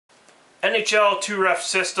NHL 2-ref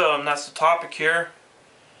system, that's the topic here.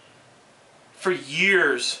 For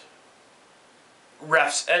years,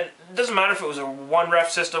 refs, and it doesn't matter if it was a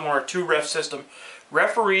 1-ref system or a 2-ref system,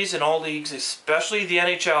 referees in all leagues, especially the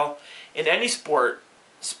NHL, in any sport,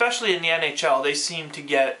 especially in the NHL, they seem to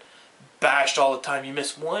get bashed all the time. You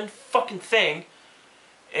miss one fucking thing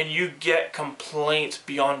and you get complaints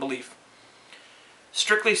beyond belief.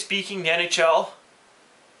 Strictly speaking, the NHL,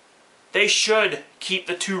 they should keep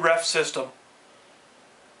the 2-ref system.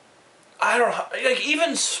 I don't know, like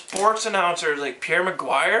even sports announcers like Pierre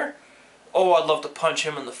Maguire, oh, I'd love to punch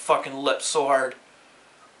him in the fucking lips so hard.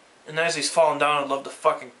 And as he's falling down, I'd love to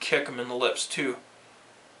fucking kick him in the lips too.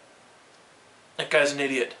 That guy's an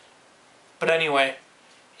idiot. But anyway,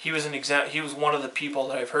 he was one of the people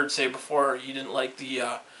that I've heard say before he didn't like the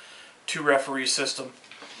 2-referee system.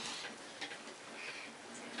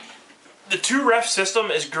 The 2-ref system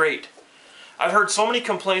is great. I've heard so many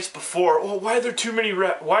complaints before. Oh, why are there too many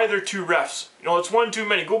why are there 2 refs? You know, it's one too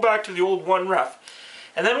many. Go back to the old 1 ref.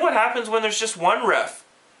 And then what happens when there's just 1 ref?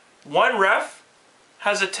 1 ref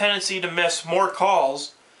has a tendency to miss more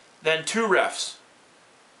calls than 2 refs.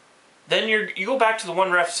 Then you go back to the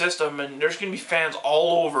 1-ref system and there's going to be fans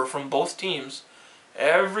all over from both teams.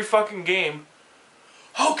 Every fucking game.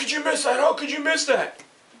 How could you miss that? How could you miss that?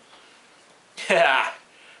 Yeah.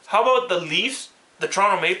 How about the Leafs, the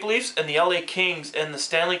Toronto Maple Leafs, and the LA Kings in the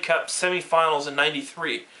Stanley Cup semifinals in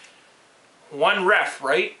 '93? 1 ref,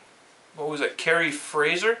 right? What was it, Kerry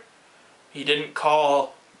Fraser? He didn't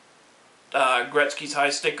call Gretzky's high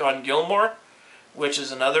stick on Gilmore, which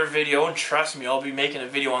is another video, and trust me, I'll be making a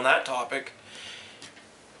video on that topic.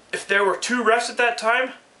 If there were 2 refs at that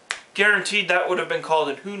time, guaranteed that would have been called,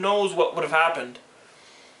 and who knows what would have happened.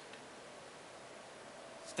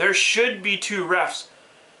 There should be 2 refs.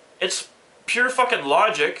 It's pure fucking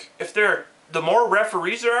logic. If the more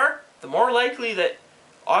referees there are, the more likely that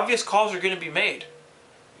obvious calls are going to be made.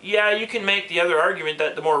 Yeah, you can make the other argument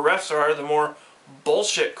that the more refs there are, the more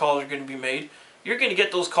bullshit calls are going to be made. You're going to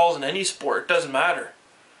get those calls in any sport. It doesn't matter.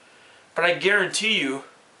 But I guarantee you,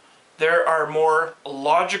 there are more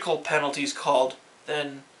logical penalties called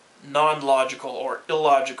than non-logical or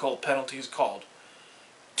illogical penalties called.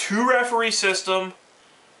 2-referee system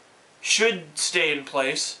should stay in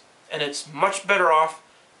place, and it's much better off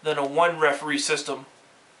than a 1-referee system.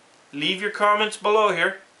 Leave your comments below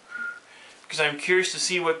here, because I'm curious to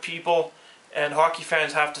see what people and hockey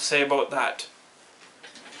fans have to say about that.